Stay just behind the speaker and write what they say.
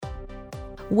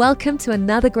Welcome to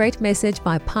another great message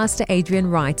by Pastor Adrian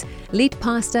Wright, lead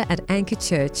pastor at Anchor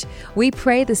Church. We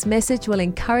pray this message will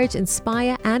encourage,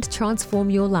 inspire, and transform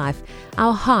your life.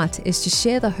 Our heart is to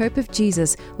share the hope of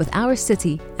Jesus with our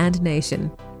city and nation.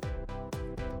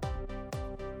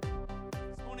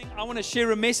 This morning, I want to share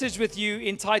a message with you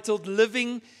entitled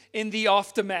Living in the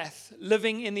Aftermath.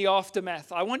 Living in the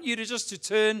Aftermath. I want you to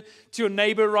turn to your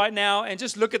neighbor right now and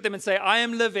just look at them and say, I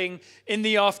am living in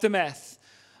the aftermath.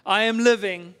 I am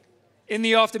living in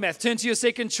the aftermath. Turn to your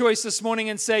second choice this morning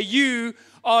and say, you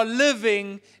are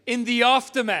living in the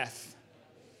aftermath.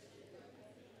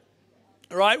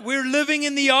 Right? We're living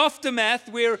in the aftermath.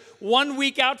 We're 1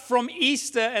 week out from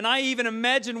Easter, and I even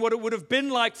imagine what it would have been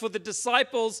like for the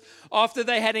disciples after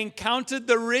they had encountered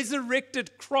the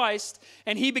resurrected Christ,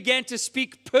 and he began to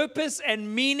speak purpose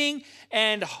and meaning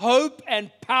and hope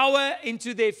and power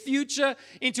into their future,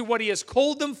 into what he has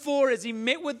called them for. As he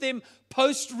met with them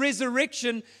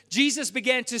post-resurrection, Jesus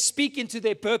began to speak into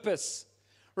their purpose,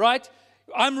 right?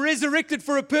 I'm resurrected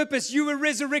for a purpose. You were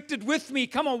resurrected with me.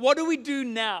 Come on, what do we do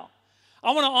now?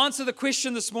 I want to answer the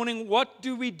question this morning, what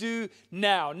do we do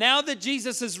now? Now that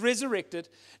Jesus is resurrected,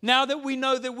 now that we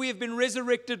know that we have been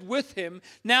resurrected with him,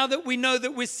 now that we know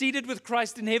that we're seated with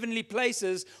Christ in heavenly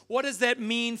places, what does that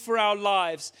mean for our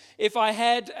lives? If I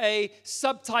had a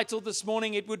subtitle this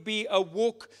morning, it would be a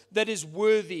walk that is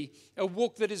worthy. A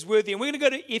walk that is worthy. And we're going to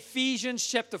go to Ephesians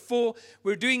chapter 4.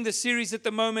 We're doing the series at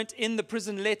the moment in the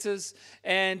prison letters.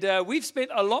 And we've spent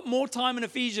a lot more time in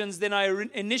Ephesians than I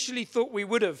initially thought we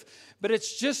would have. But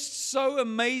it's just so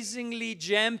amazingly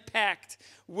jam-packed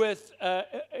with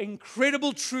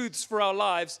incredible truths for our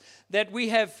lives that we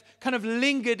have kind of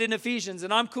lingered in Ephesians.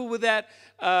 And I'm cool with that.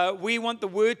 We want the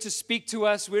Word to speak to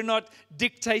us. We're not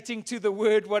dictating to the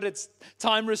Word what its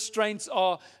time restraints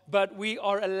are, but we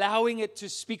are allowing it to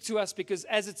speak to us because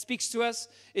as it speaks to us,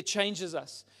 it changes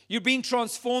us. You're being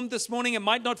transformed this morning. It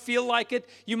might not feel like it.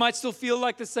 You might still feel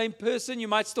like the same person. You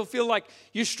might still feel like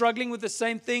you're struggling with the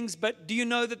same things. But do you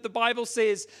know that the Bible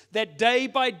says that day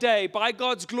by day, by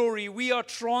God's glory, we are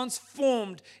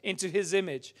transformed into his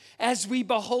image? As we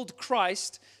behold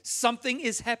Christ, something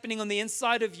is happening on the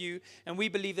inside of you, and we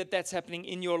believe that that's happening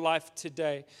in your life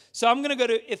today. So I'm going to go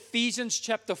to Ephesians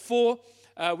chapter 4.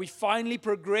 We finally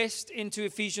progressed into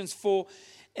Ephesians 4,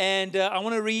 and I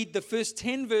want to read the first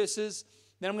 10 verses.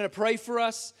 Then I'm going to pray for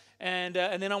us, and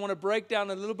then I want to break down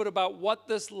a little bit about what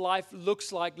this life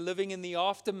looks like living in the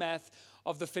aftermath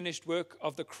of the finished work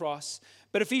of the cross.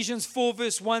 But Ephesians 4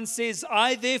 verse 1 says,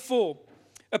 I therefore,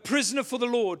 a prisoner for the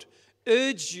Lord,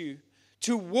 urge you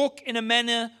to walk in a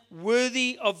manner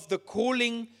worthy of the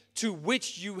calling to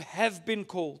which you have been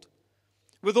called,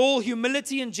 with all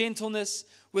humility and gentleness,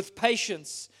 with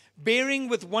patience, bearing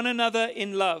with one another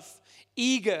in love,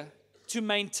 eager to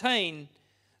maintain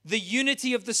the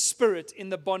unity of the Spirit in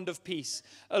the bond of peace.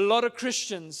 A lot of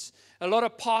Christians, a lot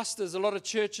of pastors, a lot of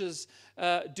churches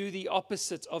do the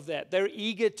opposite of that. They're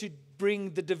eager to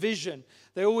bring the division.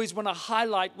 They always want to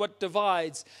highlight what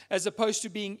divides, as opposed to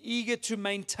being eager to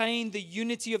maintain the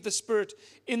unity of the Spirit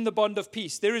in the bond of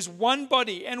peace. There is one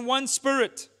body and one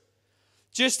Spirit,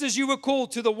 just as you were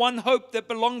called to the one hope that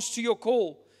belongs to your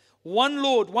call. One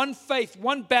Lord, one faith,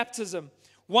 one baptism,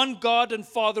 one God and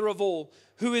Father of all,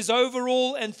 who is over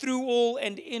all and through all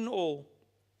and in all.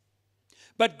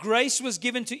 But grace was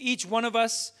given to each one of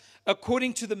us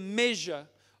according to the measure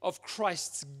of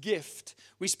Christ's gift.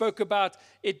 We spoke about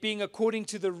it being according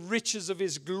to the riches of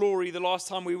his glory the last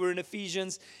time we were in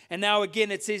Ephesians. And now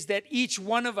again it says that each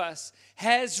one of us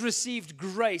has received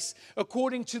grace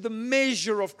according to the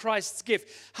measure of Christ's gift.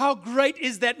 How great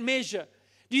is that measure?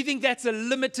 Do you think that's a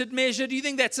limited measure? Do you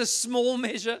think that's a small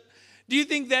measure? Do you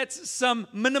think that's some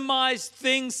minimized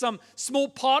thing, some small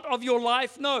part of your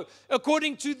life? No.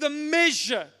 According to the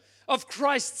measure of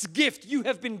Christ's gift, you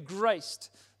have been graced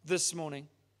this morning.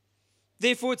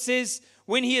 Therefore it says,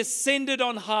 when he ascended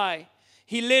on high,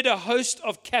 he led a host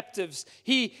of captives.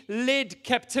 He led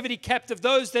captivity captive.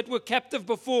 Those that were captive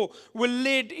before were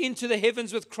led into the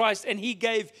heavens with Christ, and he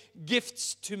gave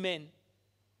gifts to men.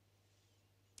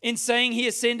 In saying he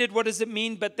ascended, what does it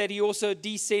mean? But that he also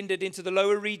descended into the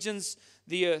lower regions,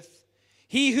 the earth.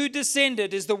 He who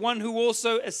descended is the one who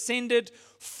also ascended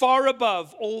far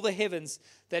above all the heavens,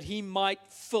 that he might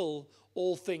fill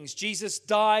all things. Jesus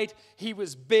died, he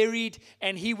was buried,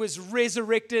 and he was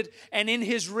resurrected. And in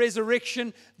his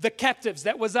resurrection, the captives,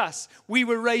 that was us, we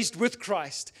were raised with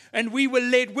Christ, and we were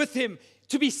led with him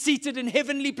to be seated in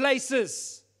heavenly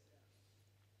places.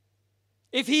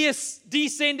 If he is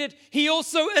descended, he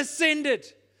also ascended,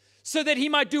 so that he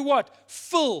might do what?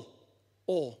 Fill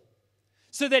all.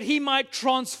 so that He might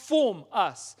transform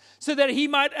us, so that He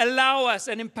might allow us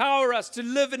and empower us to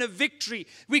live in a victory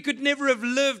we could never have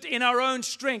lived in our own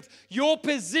strength. Your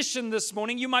position this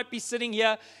morning, you might be sitting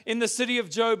here in the city of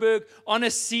Joburg on a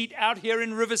seat out here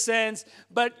in River Sands,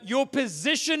 but your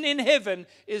position in heaven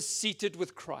is seated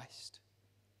with Christ.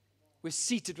 We're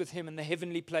seated with Him in the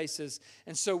heavenly places.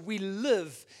 And so we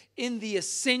live in the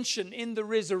ascension, in the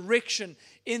resurrection,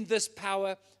 in this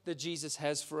power that Jesus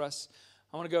has for us.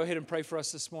 I want to go ahead and pray for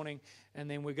us this morning,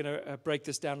 and then we're going to break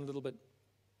this down a little bit.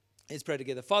 Let's pray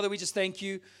together. Father, we just thank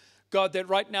you, God, that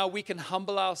right now we can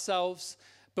humble ourselves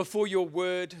before your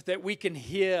word, that we can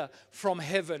hear from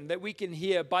heaven, that we can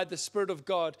hear by the Spirit of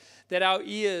God, that our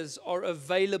ears are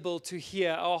available to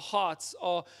hear, our hearts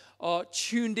are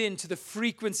tuned in to the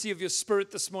frequency of your Spirit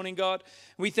this morning, God.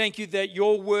 We thank you that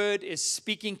your word is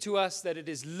speaking to us, that it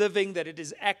is living, that it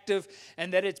is active,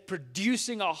 and that it's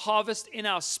producing a harvest in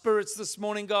our spirits this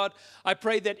morning, God. I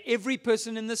pray that every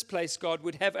person in this place, God,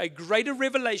 would have a greater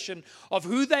revelation of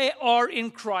who they are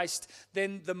in Christ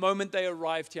than the moment they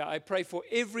arrived here. I pray for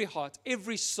every heart,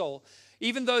 every soul,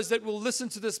 even those that will listen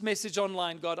to this message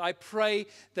online, God. I pray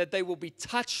that they will be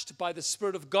touched by the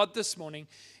Spirit of God this morning.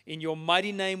 In your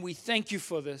mighty name, we thank you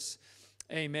for this.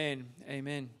 Amen.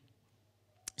 Amen.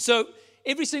 So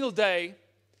every single day,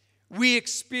 we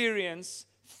experience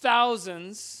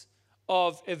thousands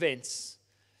of events.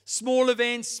 Small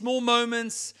events, small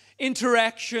moments,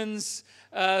 interactions,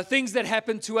 things that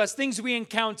happen to us, things we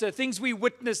encounter, things we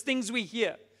witness, things we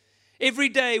hear. Every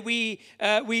day we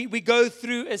go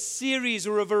through a series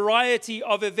or a variety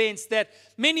of events that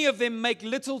many of them make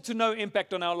little to no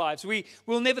impact on our lives. We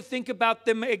will never think about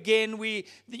them again.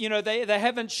 They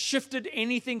haven't shifted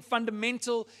anything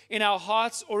fundamental in our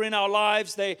hearts or in our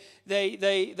lives.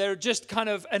 They're just kind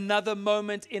of another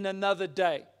moment in another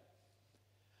day.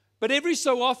 But every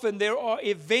so often there are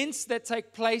events that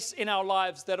take place in our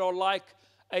lives that are like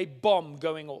a bomb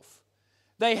going off.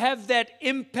 They have that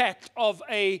impact of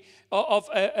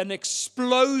an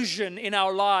explosion in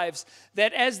our lives,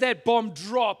 that as that bomb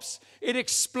drops, it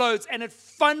explodes and it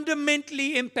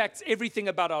fundamentally impacts everything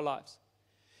about our lives.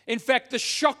 In fact, the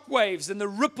shock waves and the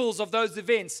ripples of those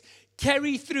events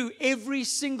carry through every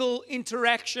single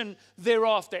interaction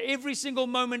thereafter, every single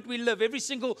moment we live, every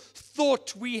single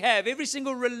thought we have, every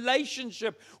single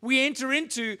relationship we enter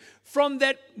into. From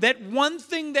that one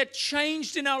thing that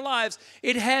changed in our lives,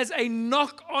 it has a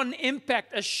knock-on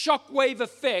impact, a shockwave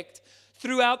effect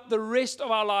throughout the rest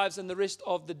of our lives and the rest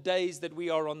of the days that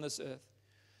we are on this earth.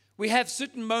 We have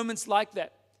certain moments like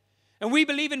that. And we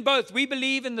believe in both. We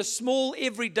believe in the small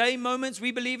everyday moments.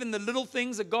 We believe in the little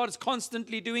things that God is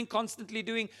constantly doing.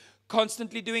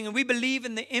 And we believe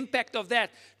in the impact of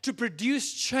that to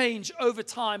produce change over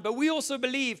time. But we also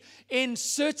believe in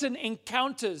certain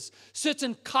encounters,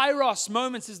 certain kairos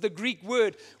moments is the Greek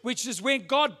word, which is when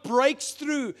God breaks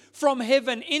through from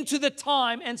heaven into the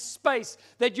time and space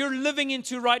that you're living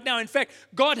into right now. In fact,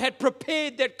 God had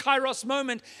prepared that kairos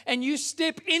moment, and you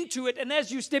step into it, and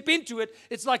as you step into it,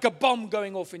 it's like a bomb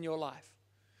going off in your life.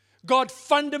 God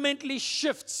fundamentally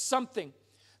shifts something.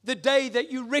 The day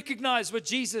that you recognize what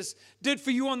Jesus did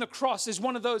for you on the cross is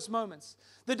one of those moments.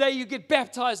 The day you get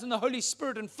baptized in the Holy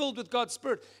Spirit and filled with God's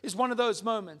Spirit is one of those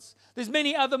moments. There's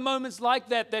many other moments like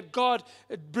that God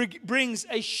brings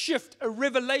a shift, a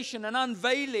revelation, an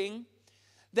unveiling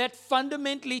that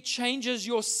fundamentally changes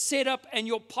your setup and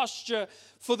your posture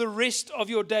for the rest of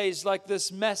your days, like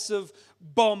this massive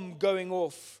bomb going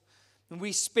off. And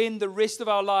we spend the rest of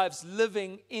our lives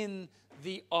living in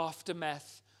the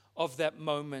aftermath of that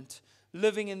moment,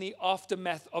 living in the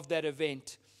aftermath of that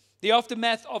event. The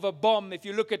aftermath of a bomb, if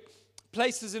you look at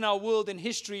places in our world in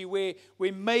history where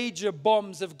major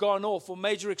bombs have gone off or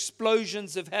major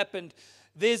explosions have happened,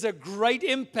 there's a great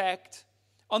impact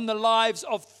on the lives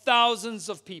of thousands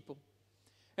of people.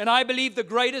 And I believe the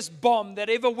greatest bomb that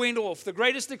ever went off, the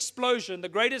greatest explosion, the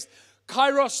greatest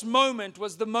kairos moment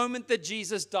was the moment that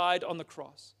Jesus died on the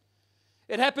cross.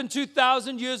 It happened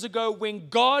 2,000 years ago when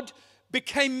God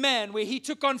became man, where he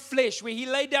took on flesh, where he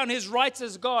laid down his rights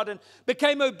as God and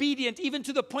became obedient even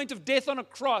to the point of death on a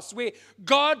cross, where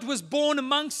God was born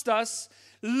amongst us,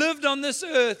 lived on this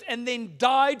earth, and then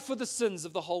died for the sins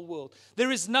of the whole world.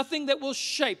 There is nothing that will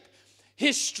shape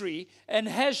history and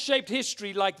has shaped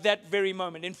history like that very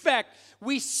moment. In fact,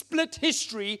 we split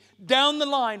history down the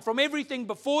line from everything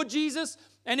before Jesus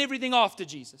and everything after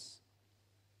Jesus.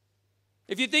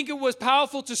 If you think it was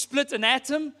powerful to split an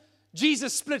atom,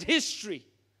 Jesus split history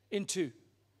in two.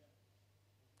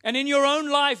 And in your own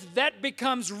life, that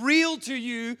becomes real to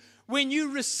you when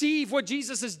you receive what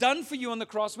Jesus has done for you on the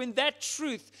cross. When that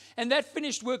truth and that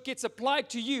finished work gets applied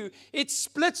to you, it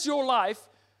splits your life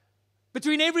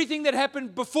between everything that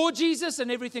happened before Jesus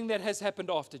and everything that has happened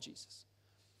after Jesus.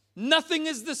 Nothing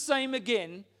is the same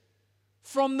again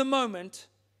from the moment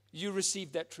you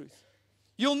receive that truth.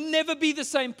 You'll never be the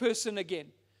same person again.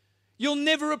 You'll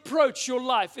never approach your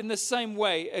life in the same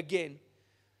way again.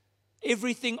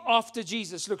 Everything after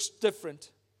Jesus looks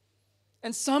different.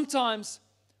 And sometimes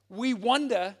we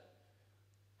wonder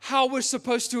how we're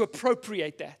supposed to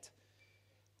appropriate that.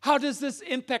 How does this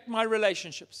impact my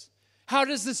relationships? How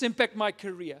does this impact my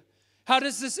career? How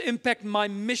does this impact my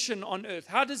mission on earth?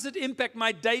 How does it impact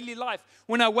my daily life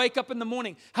when I wake up in the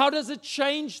morning? How does it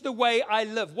change the way I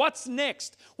live? What's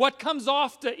next? What comes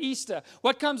after Easter?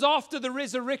 What comes after the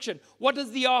resurrection? What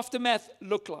does the aftermath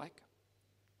look like?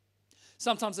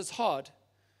 Sometimes it's hard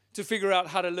to figure out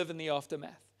how to live in the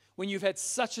aftermath. When you've had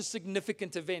such a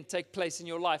significant event take place in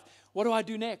your life, what do I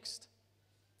do next?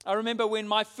 I remember when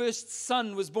my first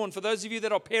son was born. For those of you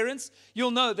that are parents, you'll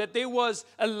know that there was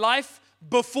a life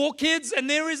before kids and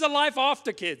there is a life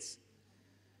after kids.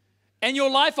 And your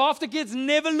life after kids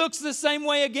never looks the same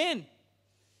way again.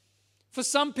 For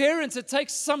some parents, it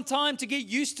takes some time to get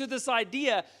used to this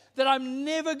idea that I'm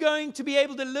never going to be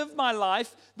able to live my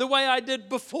life the way I did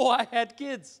before I had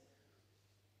kids.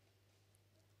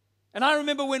 And I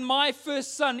remember when my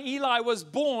first son, Eli, was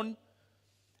born,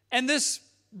 and this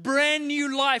brand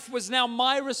new life was now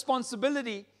my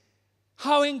responsibility,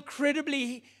 how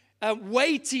incredibly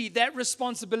weighty that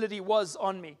responsibility was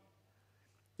on me.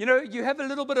 You know, you have a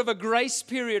little bit of a grace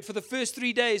period for the first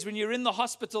 3 days when you're in the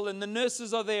hospital and the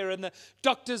nurses are there and the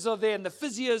doctors are there and the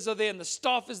physios are there and the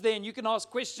staff is there and you can ask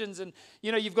questions and,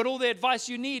 you know, you've got all the advice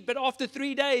you need. But after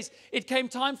 3 days, it came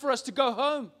time for us to go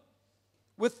home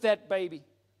with that baby.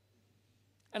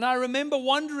 And I remember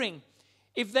wondering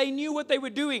if they knew what they were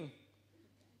doing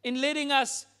in letting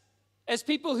us, as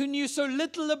people who knew so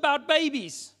little about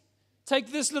babies,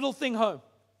 take this little thing home.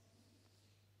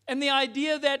 And the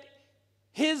idea that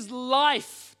his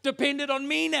life depended on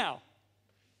me now.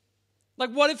 Like,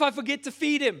 what if I forget to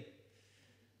feed him?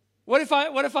 What if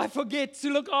I forget to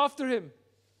look after him?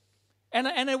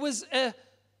 And it was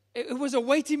a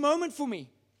weighty moment for me.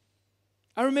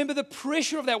 I remember the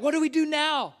pressure of that. What do we do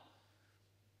now?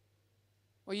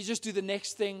 Well, you just do the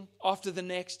next thing after the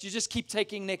next. You just keep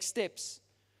taking next steps.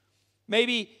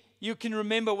 Maybe you can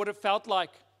remember what it felt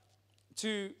like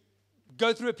to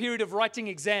go through a period of writing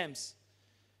exams.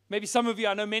 Maybe some of you,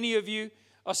 I know many of you,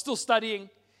 are still studying,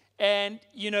 and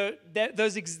you know that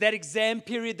exam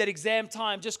period, that exam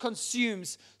time just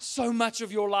consumes so much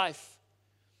of your life.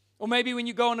 Or maybe when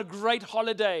you go on a great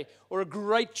holiday or a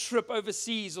great trip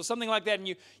overseas or something like that, and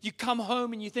you come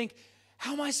home and you think,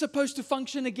 how am I supposed to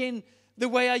function again the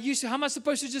way I used to? How am I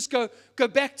supposed to just go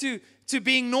back to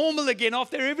being normal again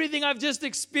after everything I've just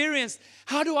experienced?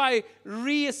 How do I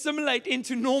re-assimilate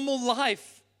into normal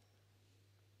life?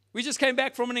 We just came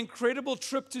back from an incredible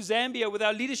trip to Zambia with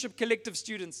our Leadership Collective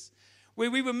students, where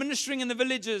we were ministering in the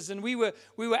villages, and we were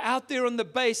out there on the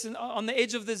base and on the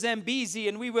edge of the Zambezi,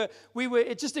 and we were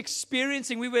just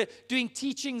experiencing. We were doing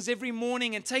teachings every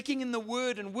morning and taking in the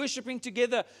word and worshiping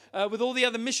together with all the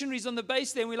other missionaries on the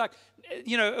base there. And we're like,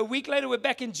 you know, a week later we're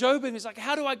back in Joburg, and it's like,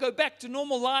 how do I go back to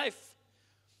normal life?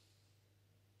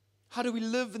 How do we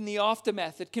live in the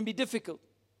aftermath? It can be difficult.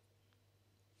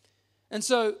 And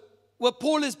so what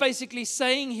Paul is basically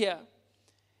saying here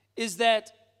is that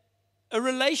a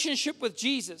relationship with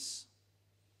Jesus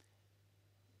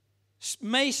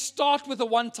may start with a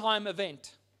one-time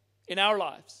event in our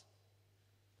lives,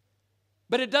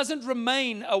 but it doesn't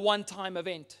remain a one-time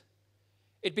event.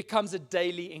 It becomes a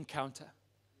daily encounter.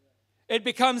 It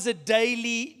becomes a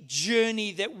daily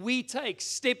journey that we take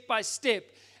step by step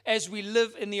as we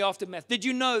live in the aftermath. Did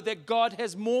you know that God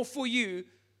has more for you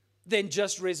than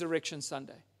just Resurrection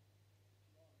Sunday?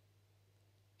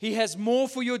 He has more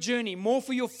for your journey, more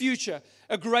for your future,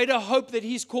 a greater hope that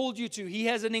He's called you to. He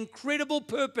has an incredible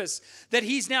purpose that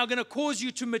He's now going to cause you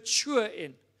to mature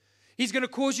in. He's going to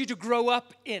cause you to grow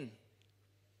up in.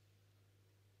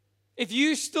 If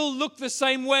you still look the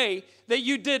same way that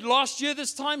you did last year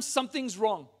this time, something's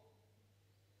wrong.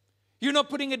 You're not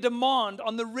putting a demand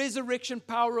on the resurrection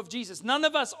power of Jesus. None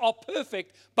of us are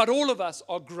perfect, but all of us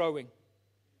are growing.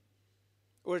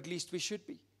 Or at least we should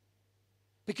be.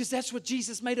 Because that's what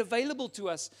Jesus made available to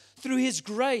us through His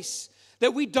grace,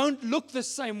 that we don't look the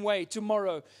same way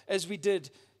tomorrow as we did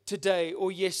today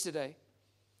or yesterday.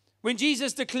 When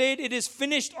Jesus declared it is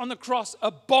finished on the cross, a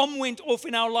bomb went off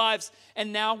in our lives,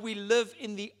 and now we live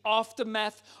in the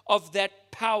aftermath of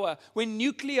that power. When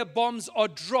nuclear bombs are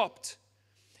dropped,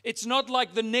 it's not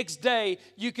like the next day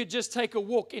you could just take a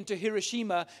walk into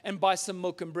Hiroshima and buy some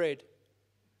milk and bread.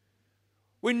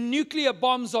 When nuclear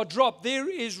bombs are dropped, there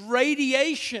is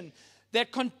radiation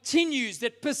that continues,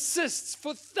 that persists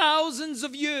for thousands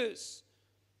of years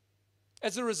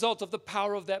as a result of the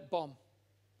power of that bomb.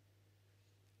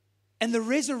 And the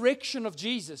resurrection of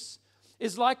Jesus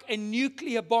is like a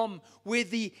nuclear bomb where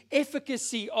the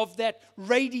efficacy of that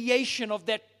radiation, of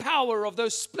that power, of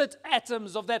those split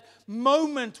atoms, of that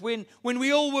moment when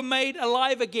we all were made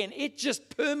alive again, it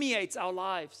just permeates our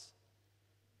lives.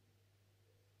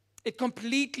 It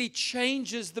completely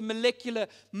changes the molecular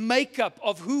makeup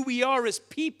of who we are as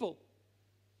people.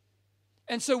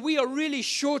 And so we are really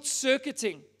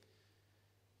short-circuiting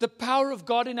the power of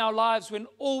God in our lives when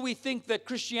all we think that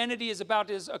Christianity is about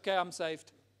is, okay, I'm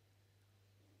saved.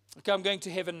 Okay, I'm going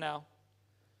to heaven now.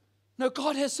 No,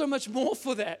 God has so much more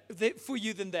for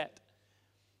you than that.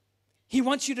 He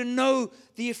wants you to know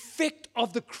the effect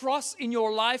of the cross in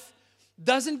your life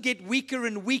doesn't get weaker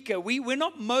and weaker. We're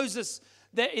not Moses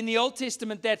that in the Old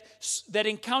Testament that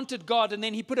encountered God, and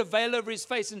then he put a veil over his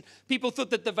face, and people thought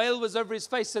that the veil was over his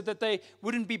face so that they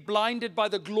wouldn't be blinded by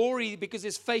the glory, because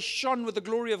his face shone with the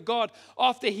glory of God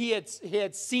after he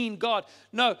had seen God.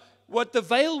 No, what the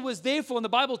veil was there for, and the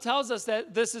Bible tells us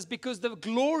that this is because the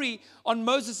glory on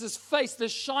Moses' face, the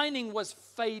shining, was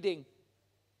fading.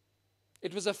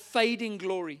 It was a fading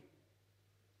glory.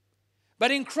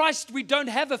 But in Christ, we don't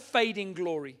have a fading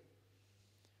glory.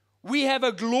 We have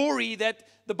a glory that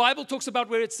the Bible talks about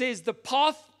where it says the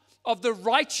path of the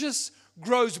righteous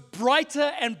grows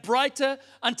brighter and brighter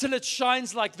until it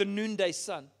shines like the noonday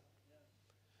sun.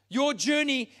 Your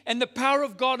journey and the power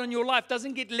of God on your life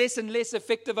doesn't get less and less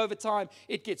effective over time.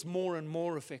 It gets more and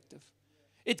more effective.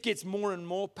 It gets more and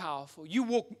more powerful. You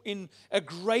walk in a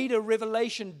greater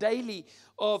revelation daily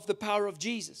of the power of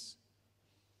Jesus.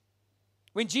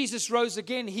 When Jesus rose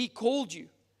again, He called you.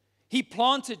 He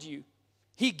planted you.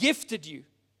 He gifted you.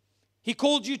 He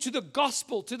called you to the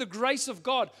gospel, to the grace of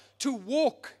God, to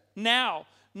walk now,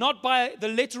 not by the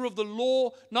letter of the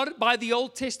law, not by the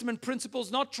Old Testament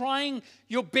principles, not trying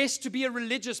your best to be a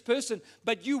religious person,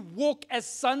 but you walk as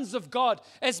sons of God.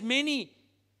 As many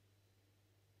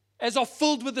as are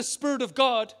filled with the Spirit of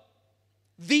God,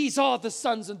 these are the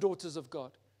sons and daughters of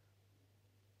God.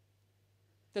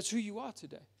 That's who you are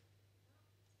today.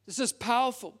 This is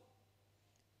powerful.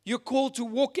 You're called to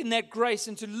walk in that grace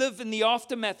and to live in the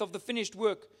aftermath of the finished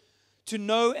work, to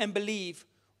know and believe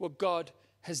what God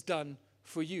has done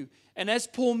for you. And as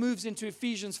Paul moves into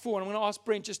Ephesians 4, and I'm going to ask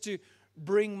Brent just to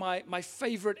bring my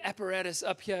favorite apparatus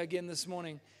up here again this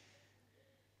morning.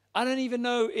 I don't even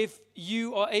know if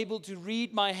you are able to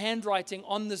read my handwriting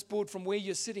on this board from where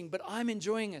you're sitting, but I'm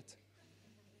enjoying it.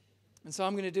 And so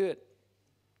I'm going to do it.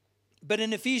 But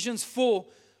in Ephesians 4,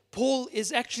 Paul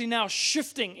is actually now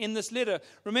shifting in this letter.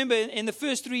 Remember, in the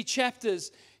first 3 chapters,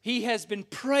 he has been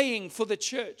praying for the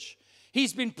church.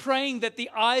 He's been praying that the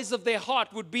eyes of their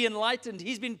heart would be enlightened.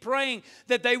 He's been praying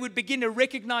that they would begin to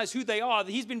recognize who they are.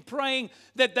 He's been praying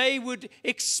that they would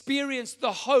experience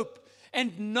the hope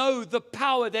and know the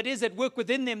power that is at work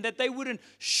within them, that they wouldn't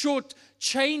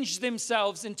shortchange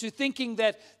themselves into thinking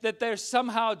that they're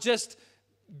somehow just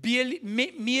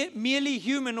merely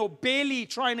human or barely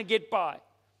trying to get by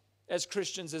as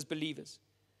Christians, as believers.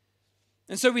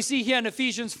 And so we see here in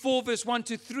Ephesians 4, verse 1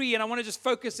 to 3, and I want to just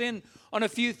focus in on a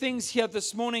few things here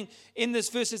this morning. In this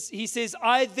verse, he says,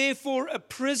 I therefore, a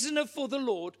prisoner for the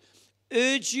Lord,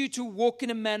 urge you to walk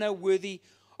in a manner worthy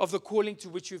of the calling to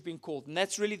which you've been called. And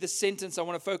that's really the sentence I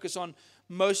want to focus on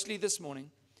mostly this morning.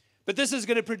 But this is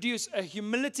going to produce a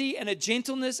humility and a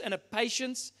gentleness and a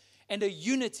patience and a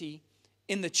unity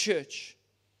in the church.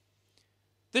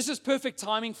 This is perfect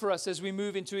timing for us as we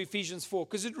move into Ephesians 4,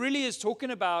 because it really is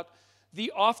talking about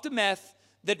the aftermath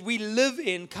that we live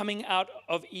in coming out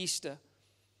of Easter.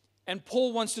 And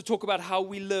Paul wants to talk about how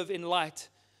we live in light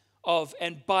of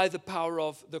and by the power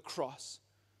of the cross.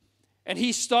 And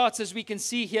he starts, as we can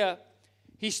see here,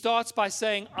 he starts by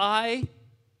saying, I,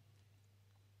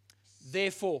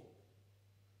 therefore.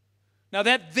 Now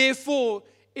that therefore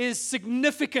is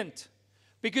significant,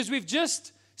 because we've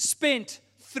just spent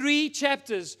 3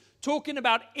 chapters talking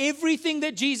about everything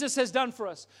that Jesus has done for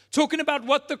us, talking about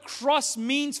what the cross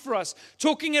means for us,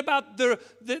 talking about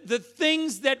the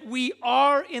things that we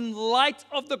are in light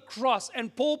of the cross.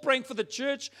 And Paul praying for the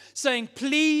church, saying,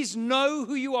 please know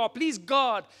who you are. Please,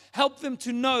 God, help them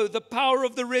to know the power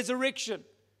of the resurrection.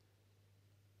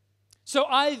 So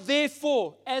I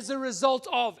therefore, as a result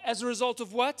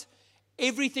of what?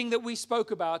 Everything that we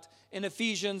spoke about in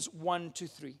Ephesians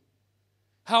 1-3.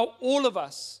 How all of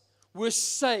us were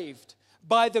saved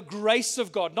by the grace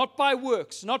of God, not by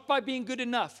works, not by being good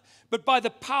enough, but by the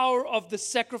power of the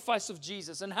sacrifice of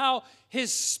Jesus, and how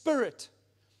His Spirit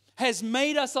has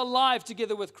made us alive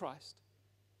together with Christ,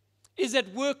 is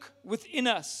at work within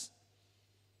us.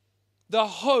 The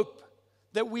hope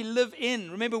that we live in.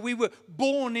 Remember, we were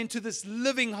born into this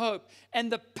living hope,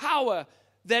 and the power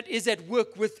that is at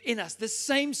work within us, the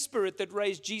same Spirit that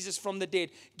raised Jesus from the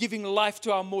dead, giving life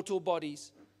to our mortal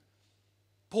bodies.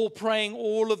 Paul praying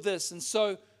all of this. And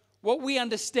so what we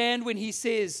understand when he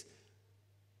says,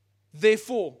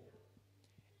 therefore,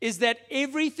 is that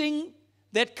everything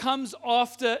that comes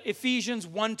after Ephesians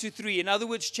 1-3, in other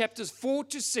words, chapters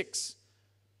 4-6,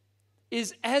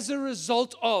 is as a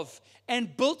result of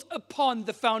and built upon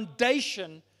the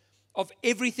foundation of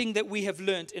everything that we have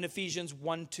learned in Ephesians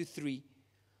 1-3.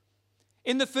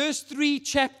 In the first 3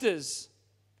 chapters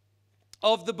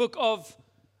of the book of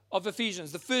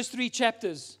Ephesians, the first 3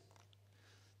 chapters,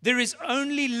 there is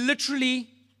only literally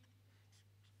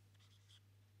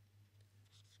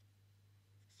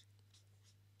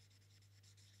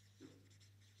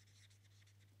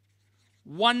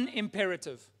one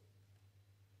imperative.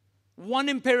 One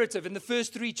imperative in the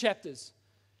first 3 chapters.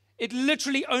 It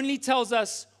literally only tells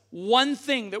us one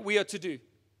thing that we are to do.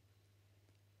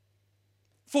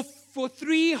 For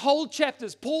 3 whole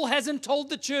chapters, Paul hasn't told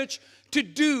the church to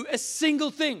do a single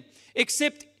thing,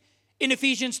 except in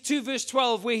Ephesians 2 verse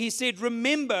 12, where he said,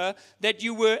 remember that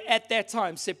you were at that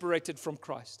time separated from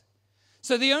Christ.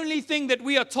 So the only thing that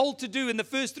we are told to do in the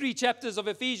first 3 chapters of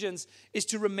Ephesians is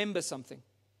to remember something.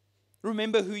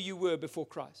 Remember who you were before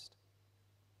Christ.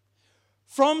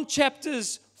 From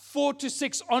chapters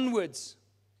 4-6 onwards,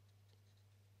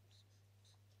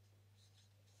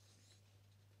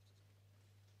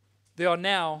 there are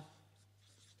now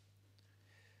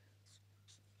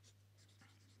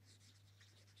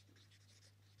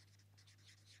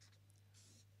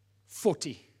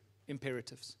 40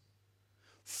 imperatives.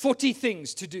 40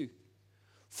 things to do.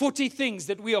 40 things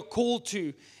that we are called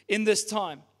to in this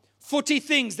time. 40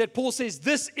 things that Paul says,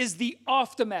 this is the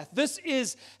aftermath. This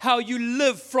is how you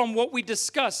live from what we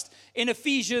discussed in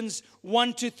Ephesians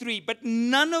 1-3. But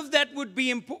none of that would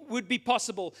be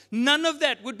possible. None of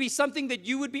that would be something that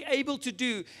you would be able to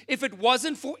do if it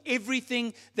wasn't for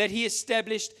everything that he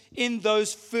established in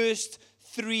those first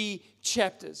 3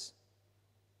 chapters.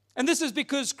 And this is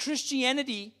because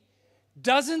Christianity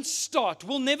doesn't start,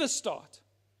 will never start,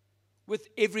 with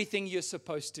everything you're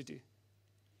supposed to do.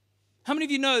 How many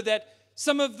of you know that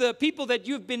some of the people that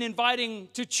you've been inviting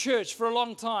to church for a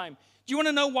long time, do you want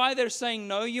to know why they're saying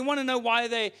no? You want to know why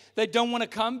they don't want to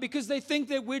come? Because they think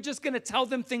that we're just going to tell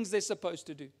them things they're supposed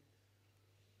to do.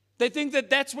 They think that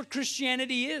that's what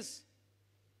Christianity is.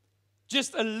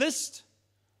 Just a list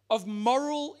of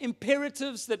moral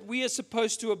imperatives that we are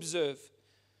supposed to observe.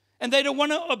 And they don't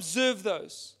want to observe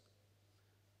those.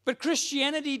 But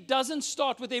Christianity doesn't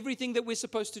start with everything that we're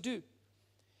supposed to do.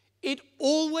 It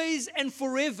always and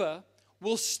forever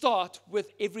will start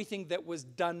with everything that was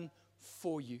done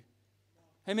for you.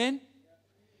 Amen?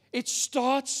 It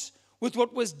starts with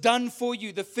what was done for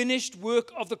you, the finished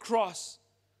work of the cross.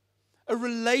 A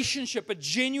relationship, a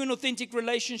genuine, authentic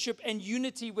relationship and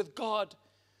unity with God,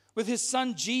 with His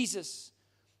Son Jesus.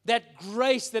 That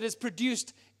grace that has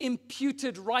produced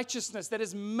imputed righteousness, that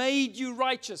has made you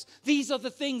righteous. These are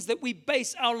the things that we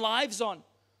base our lives on.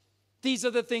 These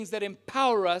are the things that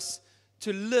empower us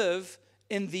to live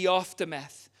in the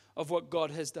aftermath of what God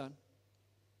has done.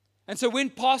 And so when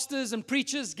pastors and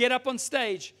preachers get up on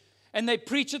stage and they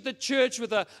preach at the church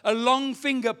with a long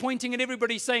finger pointing at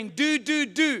everybody saying,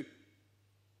 do.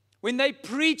 When they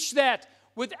preach that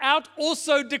without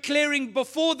also declaring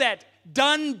before that,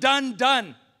 done,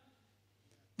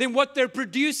 then what they're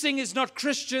producing is not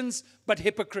Christians, but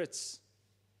hypocrites.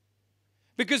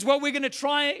 Because what we're going to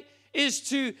try is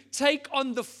to take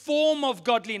on the form of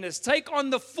godliness, take on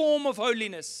the form of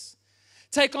holiness,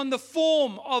 take on the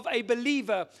form of a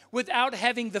believer without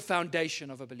having the foundation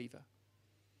of a believer,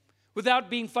 without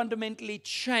being fundamentally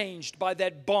changed by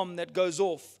that bomb that goes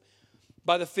off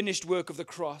by the finished work of the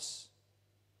cross.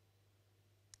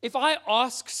 If I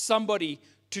ask somebody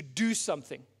to do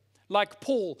something, like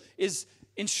Paul is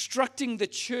instructing the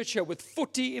church here with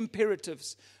 40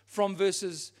 imperatives from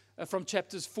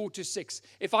chapters 4-6.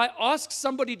 If I ask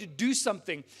somebody to do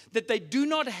something that they do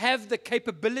not have the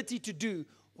capability to do,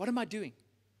 what am I doing?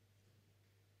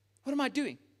 What am I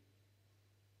doing?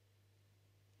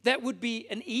 That would be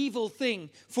an evil thing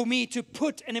for me to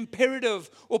put an imperative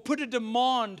or put a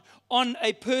demand on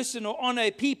a person or on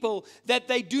a people that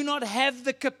they do not have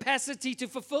the capacity to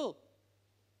fulfill.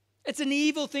 It's an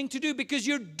evil thing to do because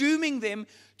you're dooming them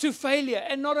to failure,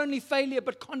 and not only failure,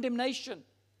 but condemnation,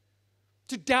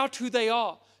 to doubt who they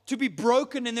are, to be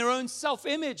broken in their own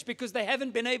self-image because they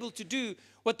haven't been able to do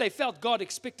what they felt God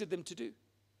expected them to do.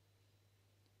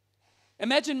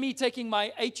 Imagine me taking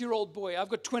my 8-year-old boy. I've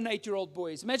got twin 8-year-old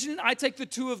boys. Imagine I take the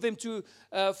two of them to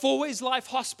Four Ways Life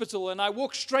Hospital, and I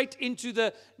walk straight into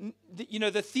the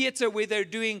theater where they're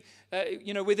doing,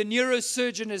 where the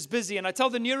neurosurgeon is busy. And I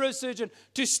tell the neurosurgeon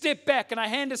to step back, and I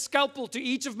hand a scalpel to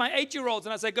each of my 8-year-olds,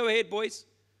 and I say, "Go ahead, boys.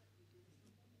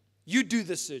 You do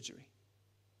this surgery.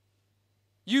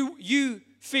 You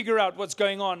figure out what's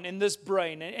going on in this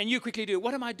brain, and you quickly do it."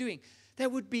 What am I doing?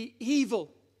 That would be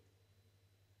evil.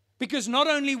 Because not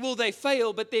only will they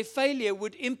fail, but their failure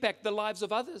would impact the lives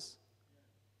of others.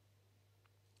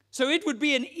 So it would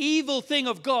be an evil thing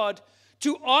of God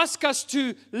to ask us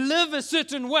to live a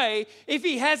certain way if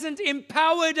He hasn't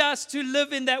empowered us to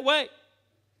live in that way.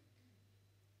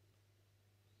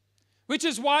 Which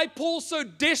is why Paul so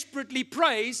desperately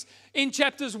prays in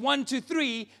chapters 1 to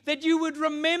 3 that you would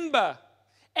remember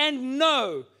and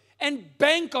know and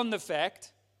bank on the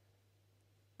fact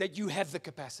that you have the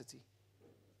capacity.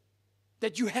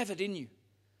 That you have it in you.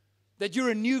 That you're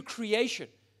a new creation.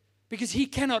 Because He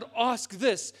cannot ask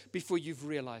this before you've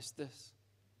realized this.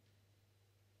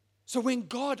 So when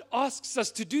God asks us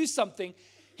to do something,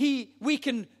 we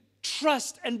can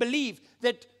trust and believe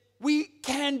that we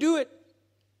can do it.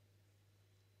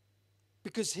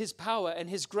 Because His power and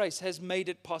His grace has made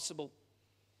it possible.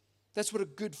 That's what a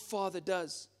good father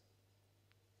does.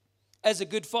 As a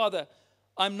good father,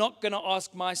 I'm not going to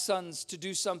ask my sons to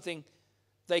do something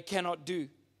they cannot do.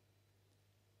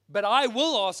 But I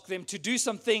will ask them to do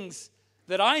some things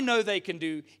that I know they can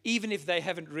do, even if they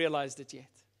haven't realized it yet.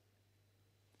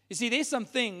 You see, there's some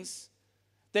things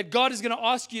that God is going to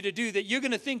ask you to do that you're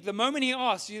going to think the moment He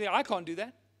asks, you think, "I can't do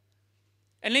that."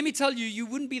 And let me tell you, you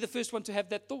wouldn't be the first one to have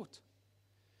that thought.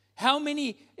 How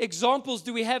many examples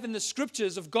do we have in the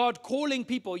scriptures of God calling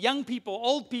people, young people,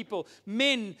 old people,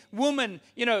 men, women,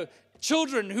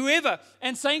 children, whoever,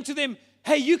 and saying to them,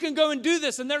 "Hey, you can go and do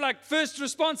this." And they're like, first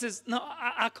response is, "No,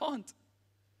 I can't."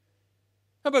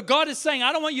 But God is saying,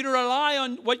 I don't want you to rely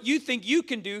on what you think you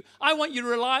can do. I want you to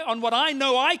rely on what I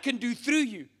know I can do through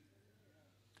you.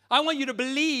 I want you to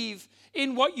believe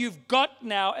in what you've got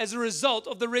now as a result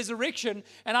of the resurrection.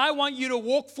 And I want you to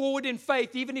walk forward in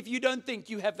faith, even if you don't think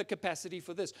you have the capacity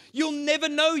for this. You'll never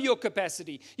know your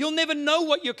capacity. You'll never know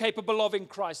what you're capable of in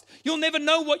Christ. You'll never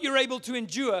know what you're able to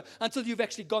endure until you've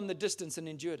actually gone the distance and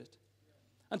endured it.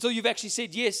 Until you've actually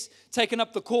said yes, taken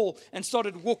up the call, and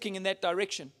started walking in that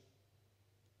direction.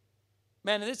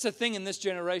 Man, that's a thing in this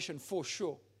generation for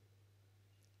sure.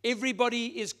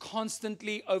 Everybody is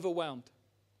constantly overwhelmed.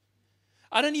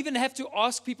 I don't even have to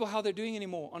ask people how they're doing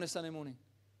anymore on a Sunday morning.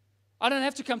 I don't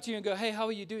have to come to you and go, "Hey, how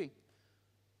are you doing?"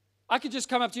 I could just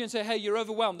come up to you and say, "Hey, you're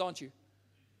overwhelmed, aren't you?"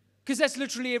 Because that's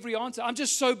literally every answer. "I'm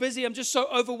just so busy. I'm just so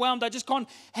overwhelmed. I just can't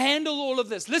handle all of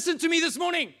this." Listen to me this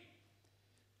morning.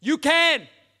 You can.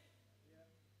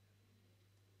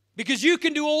 Because you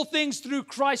can do all things through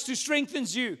Christ who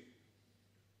strengthens you.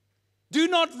 Do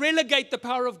not relegate the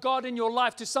power of God in your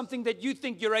life to something that you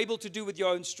think you're able to do with your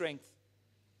own strength.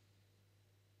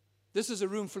 This is a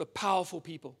room full of powerful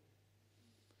people.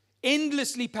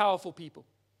 Endlessly powerful people.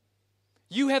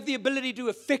 You have the ability to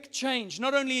affect change,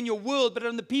 not only in your world, but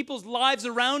in the people's lives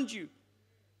around you.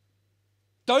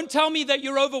 Don't tell me that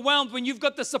you're overwhelmed when you've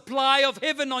got the supply of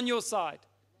heaven on your side.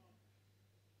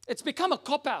 It's become a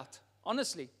cop-out,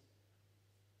 honestly.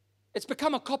 It's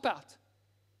become a cop-out.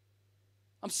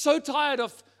 I'm so tired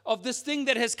of this thing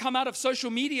that has come out of social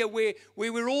media where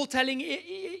we're all telling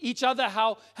each other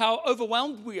how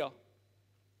overwhelmed we are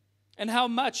and how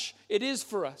much it is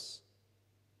for us.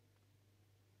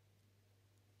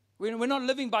 We're not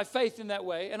living by faith in that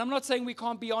way. And I'm not saying we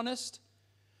can't be honest,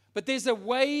 but there's a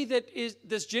way that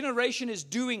this generation is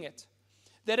doing it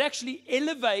that actually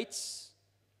elevates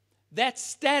that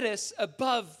status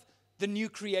above the new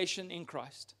creation in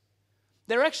Christ.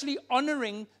 They're actually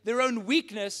honoring their own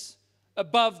weakness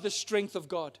above the strength of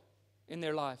God in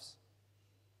their lives.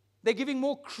 They're giving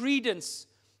more credence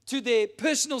to their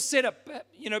personal setup.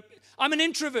 I'm an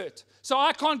introvert, so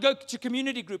I can't go to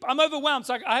community group. I'm overwhelmed,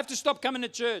 so I have to stop coming to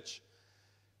church.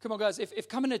 Come on, guys, if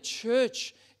coming to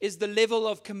church is the level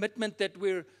of commitment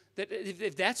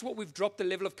if that's what we've dropped the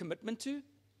level of commitment to,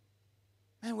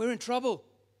 man, we're in trouble.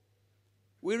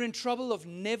 we're in trouble of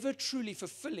never truly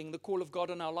fulfilling the call of God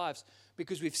on our lives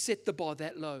because we've set the bar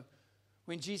that low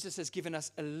when Jesus has given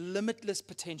us a limitless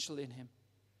potential in Him.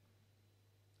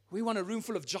 We want a room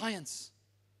full of giants.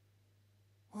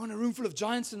 We want a room full of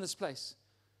giants in this place.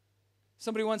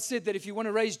 Somebody once said that if you want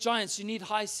to raise giants, you need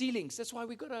high ceilings. That's why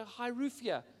we got a high roof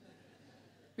here.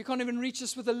 We can't even reach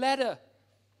this with a ladder.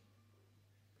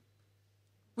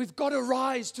 We've got to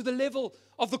rise to the level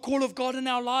of the call of God in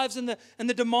our lives and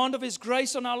the demand of His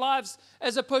grace on our lives,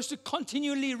 as opposed to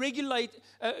continually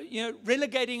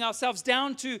relegating ourselves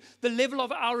down to the level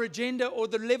of our agenda or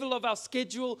the level of our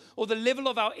schedule or the level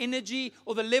of our energy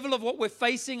or the level of what we're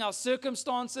facing, our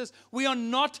circumstances. We are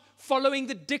not following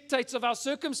the dictates of our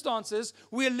circumstances.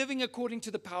 We are living according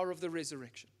to the power of the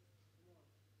resurrection.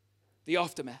 The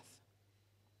aftermath.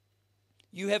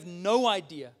 You have no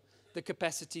idea the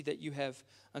capacity that you have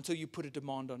until you put a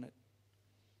demand on it.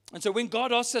 And so when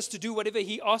God asks us to do whatever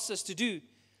He asks us to do,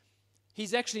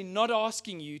 He's actually not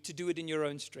asking you to do it in your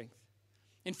own strength.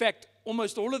 In fact,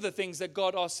 almost all of the things that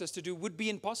God asks us to do would be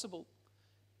impossible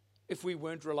if we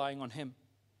weren't relying on Him.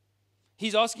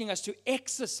 He's asking us to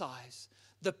exercise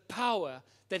the power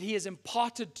that He has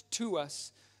imparted to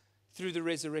us through the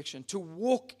resurrection, to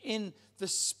walk in the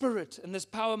Spirit and this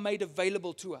power made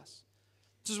available to us.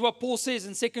 This is what Paul says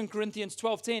in 2 Corinthians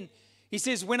 12:10. He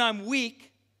says, when I'm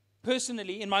weak,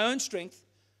 personally, in my own strength,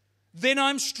 then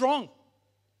I'm strong.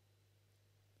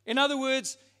 In other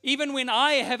words, even when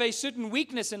I have a certain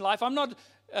weakness in life, I'm not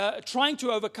trying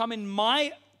to overcome in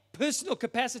my personal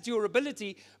capacity or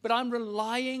ability, but I'm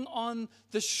relying on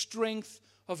the strength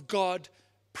of God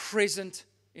present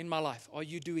in my life. Are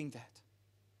you doing that?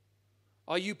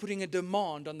 Are you putting a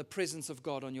demand on the presence of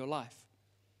God on your life?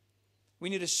 We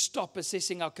need to stop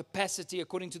assessing our capacity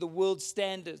according to the world's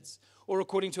standards or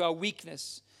according to our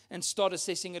weakness and start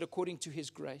assessing it according to His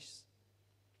grace.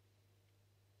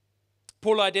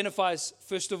 Paul identifies,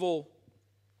 first of all,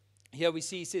 here we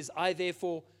see he says, I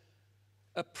therefore,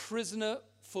 a prisoner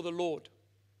for the Lord.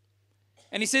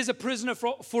 And he says a prisoner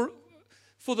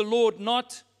for the Lord,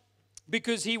 not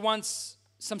because he wants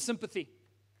some sympathy.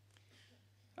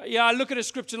 I look at a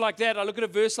scripture like that, I look at a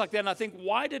verse like that, and I think,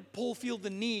 why did Paul feel the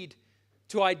need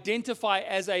to identify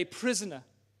as a prisoner?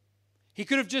 He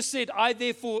could have just said, I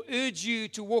therefore urge you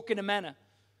to walk in a manner.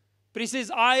 But he says,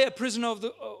 I, a prisoner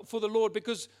for the Lord,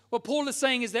 because what Paul is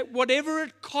saying is that whatever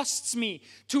it costs me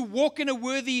to walk in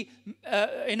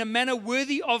a manner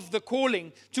worthy of the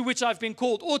calling to which I've been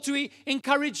called, or to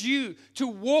encourage you to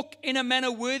walk in a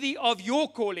manner worthy of your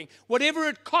calling, whatever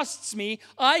it costs me,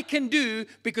 I can do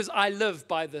because I live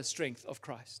by the strength of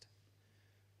Christ.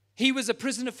 He was a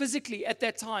prisoner physically at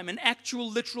that time, an actual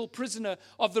literal prisoner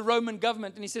of the Roman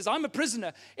government. And he says, I'm a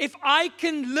prisoner. If I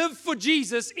can live for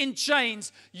Jesus in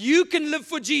chains, you can live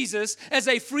for Jesus as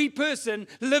a free person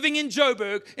living in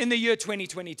Joburg in the year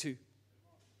 2022.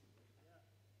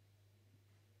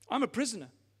 I'm a prisoner,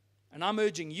 and I'm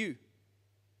urging you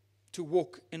to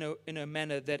walk in a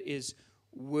manner that is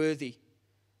worthy.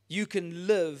 You can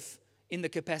live in the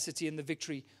capacity and the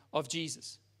victory of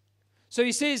Jesus. So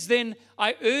he says then,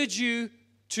 I urge you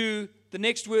to, the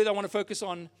next word I want to focus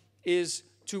on is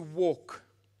to walk.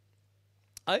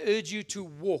 I urge you to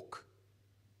walk.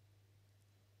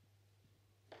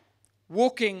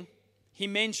 Walking, he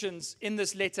mentions in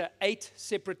this letter 8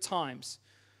 separate times.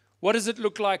 What does it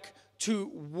look like to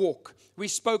walk? We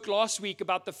spoke last week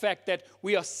about the fact that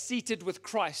we are seated with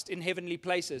Christ in heavenly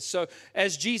places. So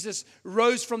as Jesus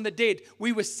rose from the dead,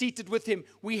 we were seated with Him.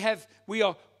 We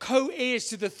are co-heirs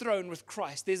to the throne with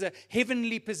Christ. There's a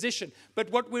heavenly position.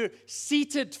 But what we're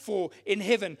seated for in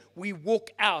heaven, we walk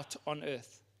out on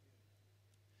earth.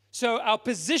 So our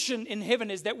position in heaven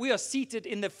is that we are seated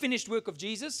in the finished work of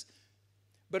Jesus,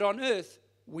 but on earth,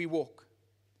 we walk.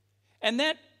 And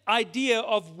that idea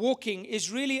of walking is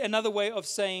really another way of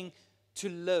saying to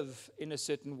live in a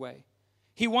certain way.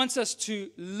 He wants us to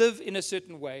live in a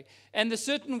certain way. And the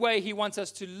certain way He wants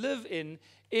us to live in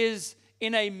is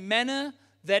in a manner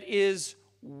that is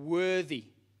worthy.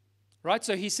 Right?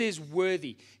 So He says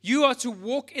worthy. You are to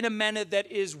walk in a manner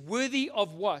that is worthy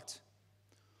of what?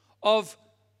 Of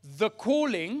the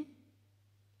calling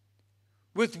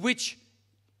with which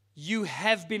you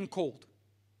have been called.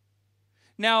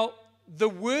 Now, the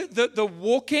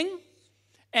walking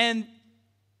and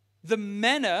the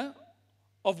manner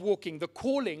of walking, the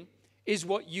calling, is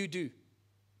what you do.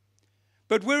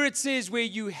 But where it says where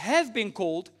you have been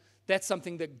called, that's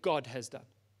something that God has done.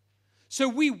 So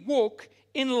we walk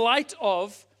in light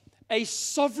of a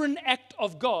sovereign act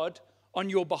of God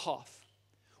on your behalf.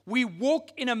 We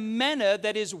walk in a manner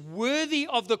that is worthy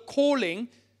of the calling.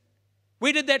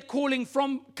 Where did that calling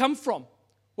come from?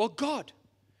 Well, God.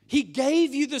 He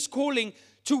gave you this calling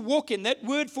to walk in. That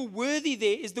word for worthy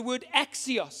there is the word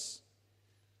axios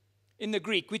in the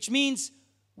Greek, which means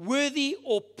worthy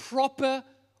or proper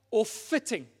or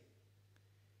fitting.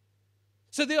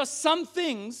 So there are some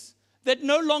things that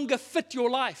no longer fit your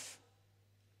life.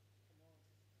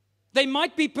 They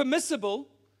might be permissible.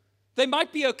 They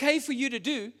might be okay for you to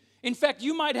do. In fact,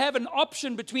 you might have an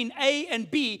option between A and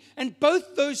B, and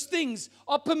both those things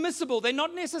are permissible. They're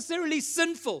not necessarily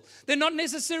sinful. They're not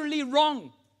necessarily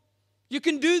wrong. You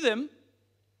can do them.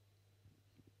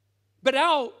 But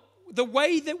the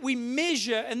way that we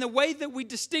measure and the way that we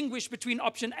distinguish between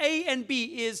option A and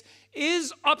B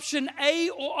is option A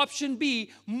or option B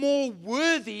more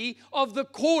worthy of the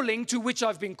calling to which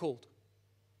I've been called?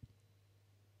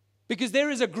 Because there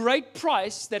is a great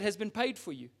price that has been paid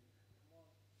for you.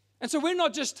 And so we're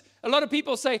not just, a lot of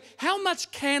people say, how much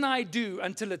can I do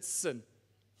until it's sin?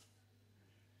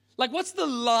 Like, what's the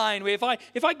line where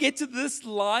if I get to this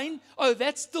line, oh,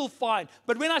 that's still fine.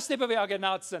 But when I step over here, okay,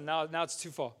 now it's sin. Now it's too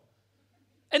far.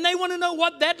 And they want to know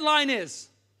what that line is.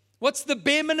 What's the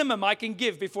bare minimum I can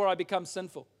give before I become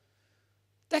sinful?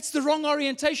 That's the wrong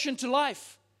orientation to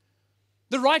life.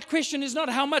 The right question is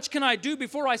not how much can I do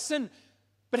before I sin,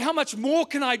 but how much more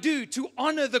can I do to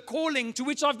honor the calling to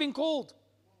which I've been called?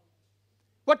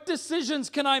 What decisions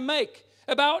can I make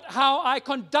about how I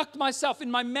conduct myself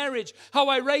in my marriage, how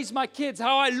I raise my kids,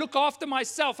 how I look after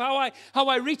myself, how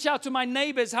I reach out to my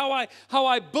neighbors, how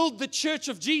I build the church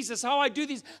of Jesus, how I do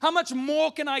these? How much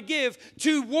more can I give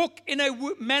to walk in a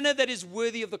manner that is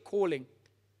worthy of the calling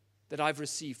that I've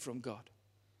received from God?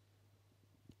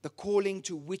 The calling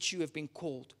to which you have been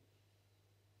called.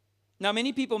 Now,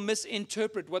 many people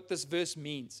misinterpret what this verse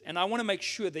means, and I want to make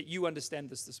sure that you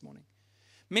understand this morning.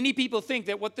 Many people think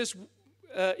that what this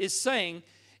is saying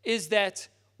is that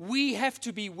we have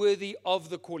to be worthy of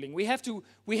the calling. We have to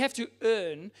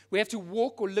earn, we have to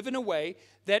walk or live in a way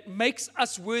that makes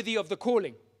us worthy of the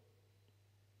calling.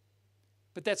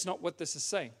 But that's not what this is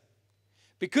saying.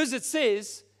 Because it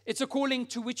says it's a calling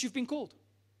to which you've been called.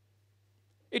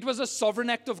 It was a sovereign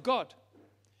act of God.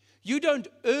 You don't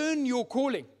earn your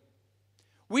calling.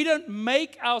 We don't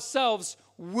make ourselves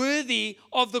worthy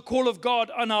of the call of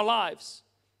God on our lives.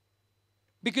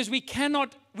 Because we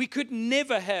could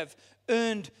never have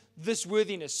earned this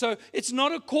worthiness. So it's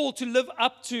not a call to live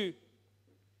up to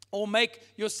or make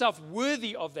yourself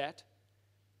worthy of that.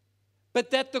 But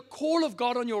that the call of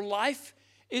God on your life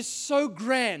is so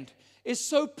grand, is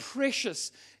so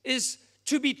precious, is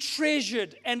to be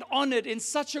treasured and honored in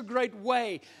such a great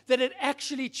way that it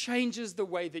actually changes the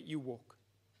way that you walk.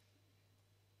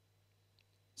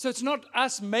 So it's not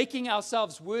us making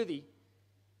ourselves worthy,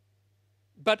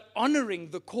 but honoring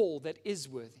the call that is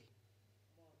worthy.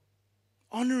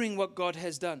 Honoring what God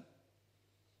has done.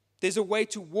 There's a way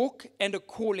to walk and a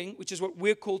calling, which is what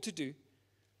we're called to do,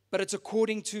 but it's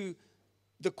according to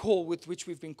the call with which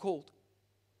we've been called.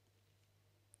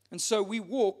 And so we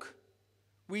walk,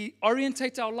 we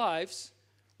orientate our lives,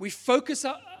 we focus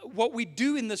on what we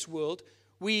do in this world,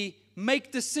 we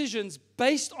make decisions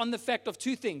based on the fact of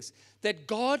two things: that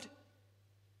God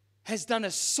has done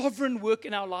a sovereign work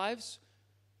in our lives,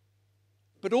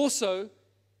 but also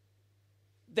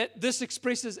that this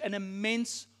expresses an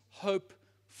immense hope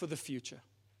for the future.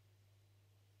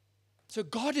 So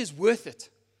God is worth it.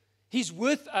 He's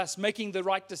worth us making the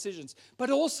right decisions.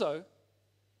 But also,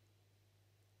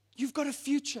 you've got a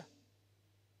future.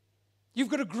 You've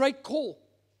got a great call.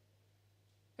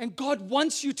 And God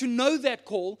wants you to know that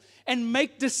call and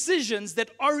make decisions that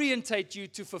orientate you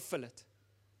to fulfill it.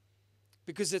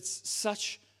 Because it's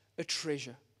such a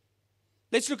treasure.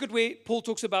 Let's look at where Paul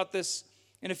talks about this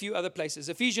in a few other places.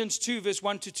 Ephesians 2, verse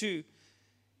 1 to 2.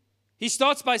 He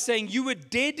starts by saying, you were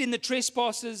dead in the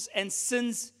trespasses and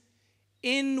sins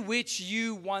in which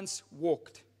you once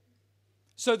walked.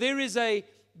 So there is a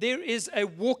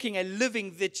walking, a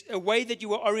living, a way that you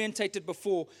were orientated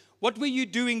before. What were you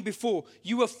doing before?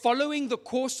 You were following the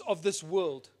course of this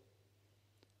world.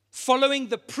 Following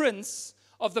the prince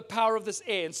of the power of this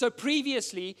air. And so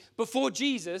previously, before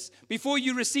Jesus, before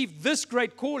you received this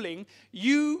great calling,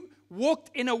 you walked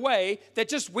in a way that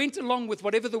just went along with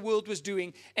whatever the world was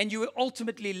doing, and you were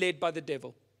ultimately led by the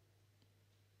devil.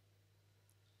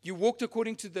 You walked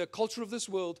according to the culture of this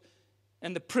world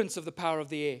and the prince of the power of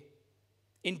the air,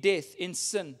 in death, in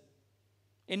sin.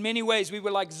 In many ways, we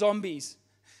were like zombies,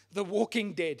 the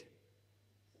walking dead.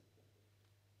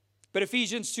 But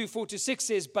Ephesians 2, 4-6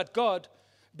 says, but God,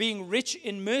 being rich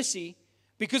in mercy,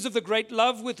 because of the great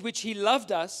love with which He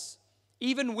loved us,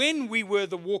 even when we were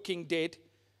the walking dead,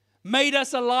 made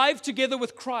us alive together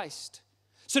with Christ.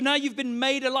 So now you've been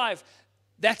made alive.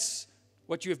 That's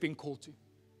what you have been called to.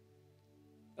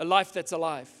 a life that's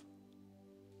alive.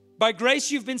 By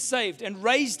grace you've been saved and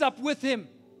raised up with Him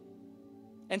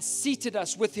and seated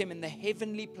us with Him in the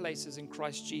heavenly places in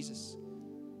Christ Jesus.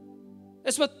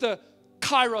 That's what the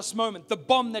Kairos moment, the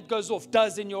bomb that goes off,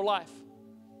 does in your life.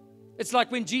 It's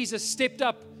like when Jesus stepped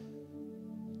up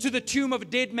to the tomb of a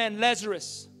dead man,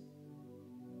 Lazarus,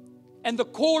 and the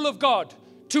call of God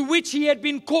to which he had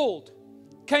been called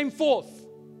came forth.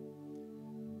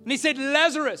 And He said,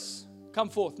 Lazarus, come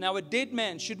forth. Now, a dead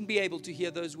man shouldn't be able to hear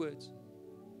those words.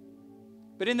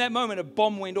 But in that moment, a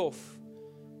bomb went off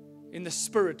in the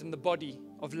spirit and the body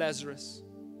of Lazarus.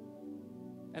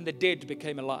 And the dead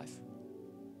became alive.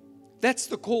 That's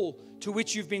the call to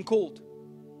which you've been called.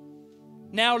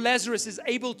 Now Lazarus is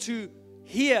able to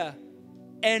hear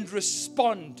and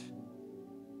respond.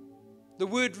 The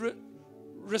word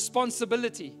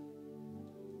responsibility,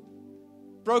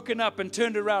 broken up and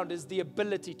turned around, is the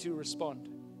ability to respond.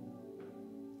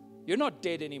 You're not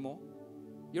dead anymore.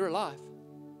 You're alive.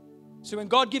 So when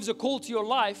God gives a call to your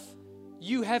life,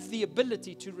 you have the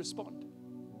ability to respond.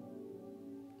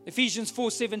 Ephesians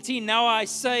 4:17, now I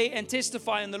say and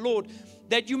testify in the Lord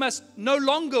that you must no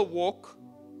longer walk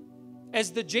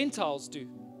as the Gentiles do.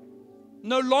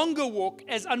 No longer walk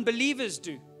as unbelievers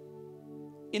do,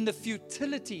 in the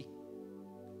futility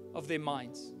of their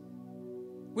minds.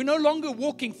 We're no longer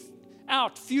walking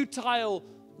out futile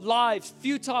lives,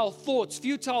 futile thoughts,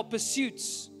 futile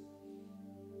pursuits.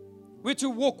 We're to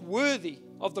walk worthy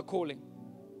of the calling.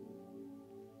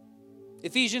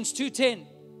 Ephesians 2:10,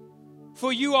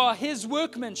 for you are His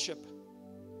workmanship,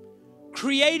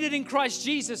 created in Christ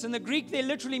Jesus. And the Greek there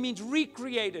literally means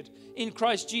recreated in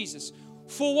Christ Jesus.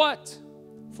 For what?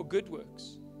 For good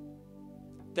works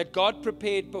that God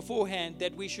prepared beforehand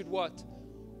that we should what?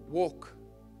 Walk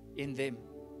in them.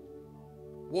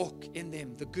 Walk in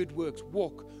them, the good works.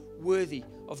 Walk worthy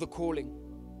of the calling.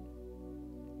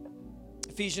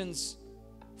 Ephesians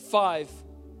 5,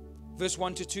 verse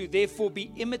 1-2. Therefore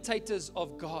be imitators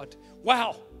of God.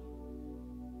 Wow.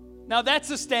 Now that's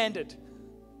a standard.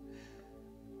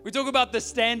 We talk about the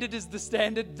standard is the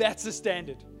standard. That's a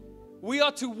standard. We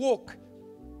are to walk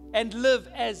and live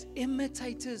as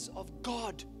imitators of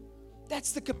God.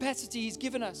 That's the capacity He's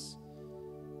given us.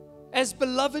 As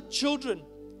beloved children,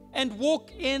 and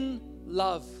walk in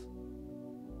love.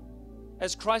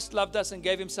 As Christ loved us and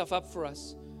gave Himself up for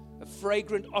us, a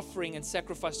fragrant offering and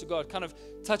sacrifice to God. Kind of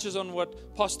touches on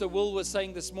what Pastor Will was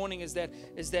saying this morning, is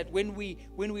that when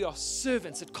we are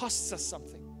servants, it costs us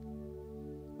something.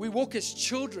 We walk as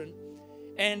children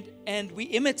and we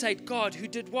imitate God, who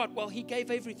did what? Well, He gave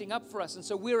everything up for us. And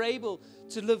so we're able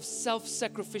to live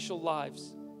self-sacrificial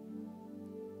lives.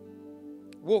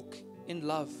 Walk in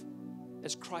love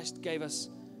as Christ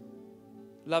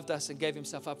loved us and gave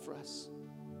Himself up for us.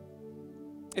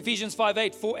 Ephesians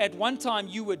 5:8, for at one time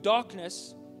you were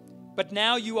darkness, but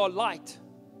now you are light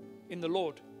in the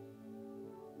Lord.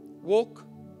 Walk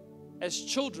as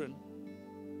children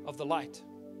of the light.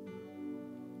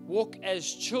 Walk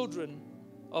as children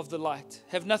of the light.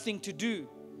 Have nothing to do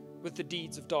with the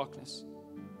deeds of darkness.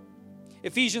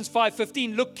 Ephesians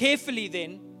 5:15, look carefully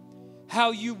then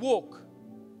how you walk,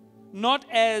 not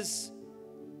as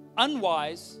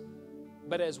unwise,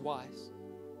 but as wise.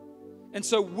 And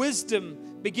so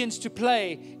wisdom begins to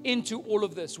play into all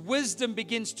of this. Wisdom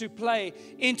begins to play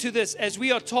into this as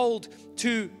we are told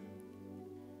to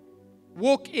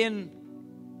walk in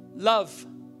love.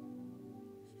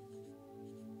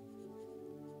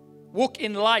 Walk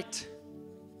in light.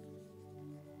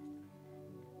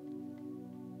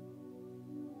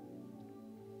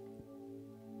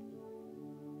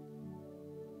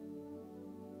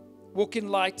 Walk in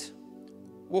light.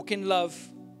 Walk in love.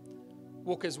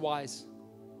 Walk as wise.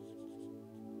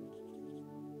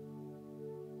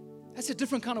 That's a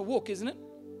different kind of walk, isn't it?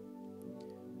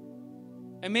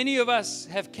 And many of us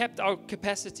have kept our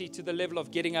capacity to the level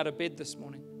of getting out of bed this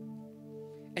morning.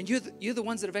 And you're the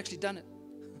ones that have actually done it.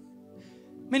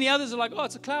 Many others are like, oh,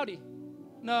 it's a cloudy.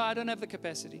 No, I don't have the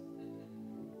capacity.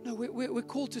 No, we're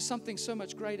called to something so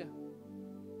much greater.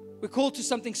 We're called to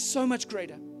something so much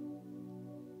greater.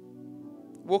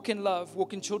 Walk in love.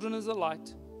 Walk in children as the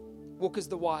light. Walk as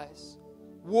the wise.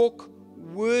 Walk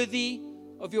worthy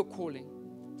of your calling.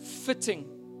 Fitting.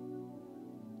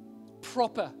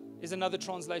 Proper is another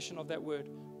translation of that word.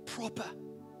 Proper.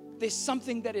 There's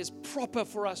something that is proper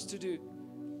for us to do.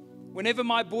 Whenever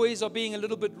my boys are being a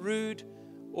little bit rude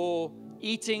or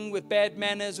eating with bad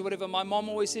manners or whatever, my mom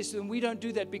always says to them, we don't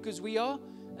do that because we are,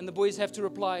 and the boys have to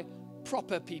reply,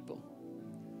 proper people.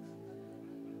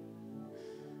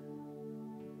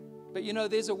 But you know,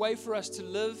 there's a way for us to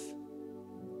live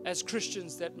as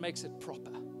Christians that makes it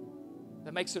proper.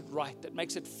 that makes it right, that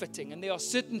makes it fitting. And there are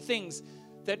certain things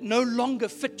that no longer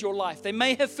fit your life. They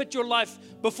may have fit your life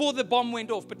before the bomb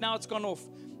went off, but now it's gone off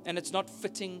and it's not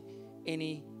fitting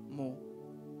anymore.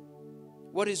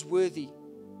 What is worthy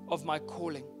of my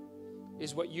calling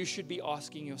is what you should be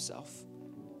asking yourself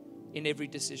in every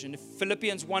decision.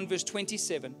 Philippians 1 verse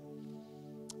 27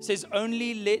 says,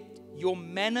 only let your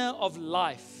manner of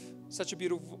life, such a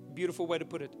beautiful way to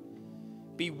put it,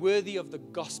 be worthy of the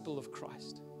gospel of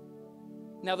Christ.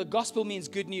 Now, the gospel means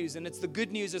good news, and it's the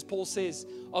good news, as Paul says,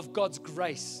 of God's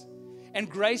grace. And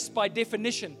grace, by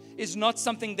definition, is not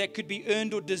something that could be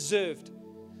earned or deserved.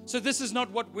 So this is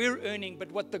not what we're earning,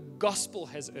 but what the gospel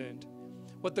has earned,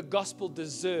 what the gospel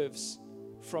deserves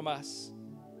from us.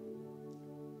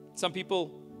 Some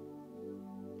people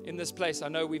in this place, I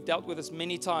know we've dealt with this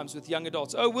many times with young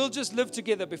adults. Oh, we'll just live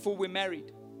together before we're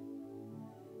married.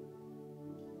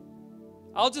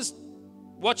 I'll just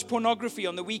watch pornography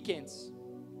on the weekends.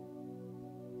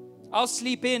 I'll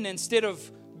sleep in instead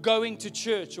of going to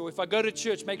church, or if I go to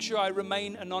church, make sure I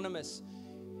remain anonymous.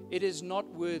 It is not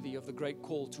worthy of the great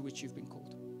call to which you've been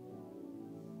called.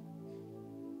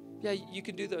 Yeah, you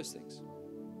can do those things.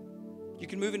 You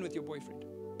can move in with your boyfriend.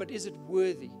 But is it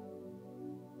worthy?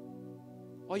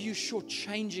 Are you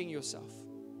shortchanging yourself?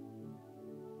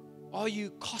 Are you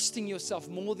costing yourself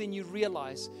more than you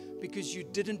realize because you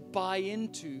didn't buy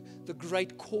into the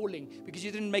great calling, because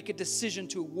you didn't make a decision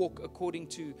to walk according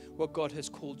to what God has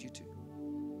called you to?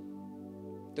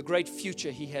 The great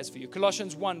future He has for you.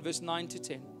 Colossians 1 verse 9 to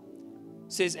 10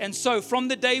 says, and so from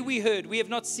the day we heard, we have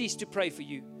not ceased to pray for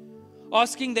you,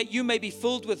 asking that you may be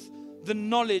filled with the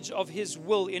knowledge of His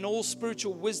will in all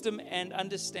spiritual wisdom and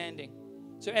understanding.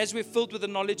 So as we're filled with the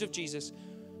knowledge of Jesus,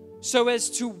 so as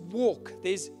to walk,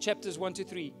 there's chapters 1 to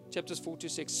 3, chapters 4 to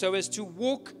 6, so as to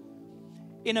walk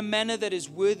in a manner that is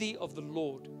worthy of the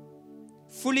Lord,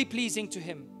 fully pleasing to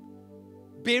Him,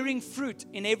 bearing fruit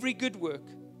in every good work,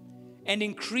 and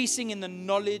increasing in the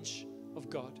knowledge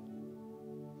of God.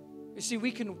 You see,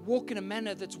 we can walk in a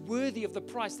manner that's worthy of the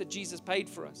price that Jesus paid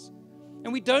for us.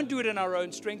 And we don't do it in our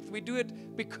own strength. We do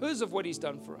it because of what He's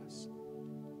done for us.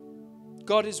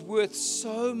 God is worth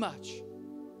so much.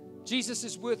 Jesus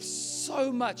is worth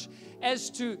so much as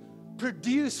to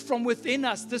produce from within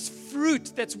us this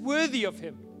fruit that's worthy of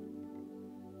Him.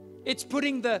 It's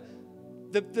putting the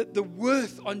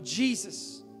worth on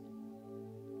Jesus.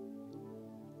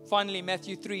 Finally,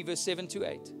 Matthew 3, verse 7 to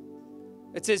 8.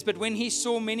 It says, but when He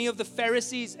saw many of the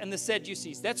Pharisees and the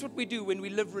Sadducees, that's what we do when we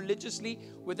live religiously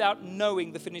without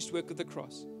knowing the finished work of the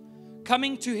cross,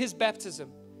 coming to His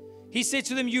baptism, He said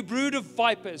to them, you brood of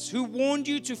vipers, who warned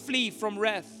you to flee from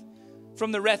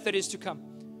the wrath that is to come.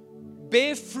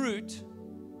 Bear fruit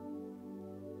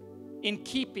in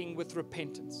keeping with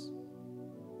repentance.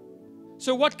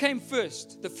 So what came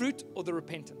first, the fruit or the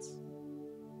repentance?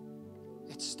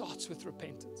 It starts with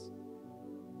repentance.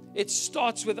 It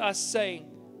starts with us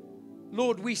saying,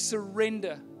 Lord, we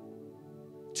surrender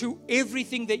to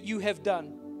everything that you have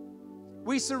done.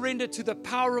 We surrender to the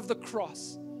power of the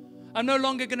cross. I'm no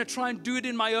longer going to try and do it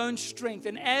in my own strength.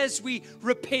 And as we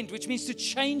repent, which means to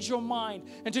change your mind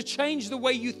and to change the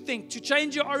way you think, to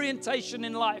change your orientation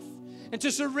in life, and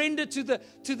to surrender to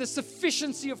the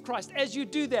sufficiency of Christ. As you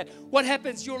do that, what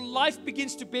happens? Your life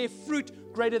begins to bear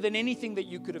fruit greater than anything that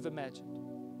you could have imagined.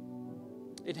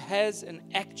 It has an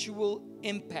actual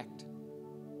impact.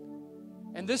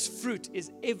 And this fruit is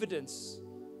evidence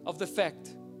of the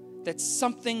fact that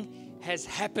something has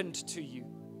happened to you,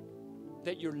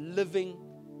 that you're living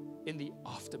in the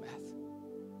aftermath.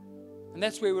 And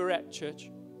that's where we're at,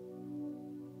 church.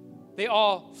 There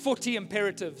are 40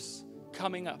 imperatives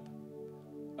coming up,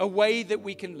 a way that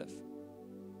we can live.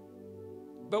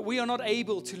 But we are not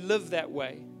able to live that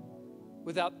way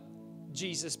without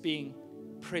Jesus being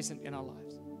present in our lives.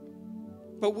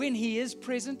 But when He is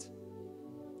present,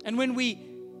 and when we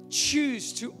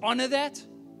choose to honor that,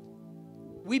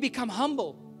 we become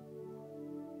humble.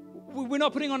 We're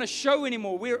not putting on a show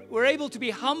anymore. We're able to be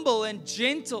humble and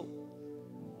gentle.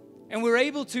 And we're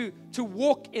able to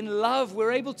walk in love.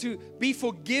 We're able to be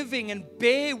forgiving and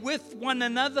bear with one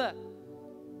another.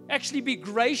 Actually be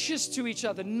gracious to each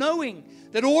other, knowing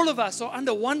that all of us are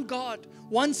under one God,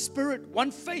 one Spirit,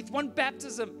 one faith, one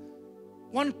baptism,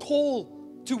 one call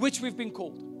to which we've been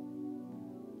called.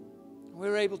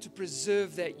 We're able to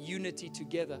preserve that unity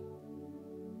together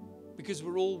because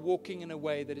we're all walking in a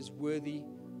way that is worthy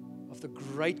of the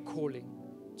great calling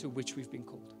to which we've been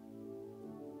called.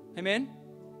 Amen?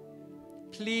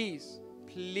 Please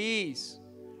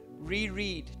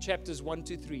reread chapters 1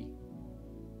 to 3.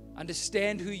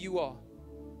 Understand who you are,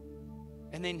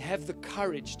 and then have the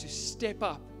courage to step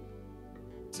up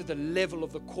to the level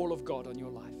of the call of God on your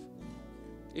life.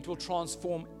 It will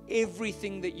transform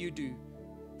everything that you do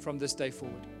from this day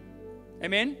forward.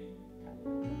 Amen?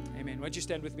 Amen. Won't you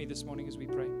stand with me this morning as we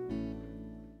pray?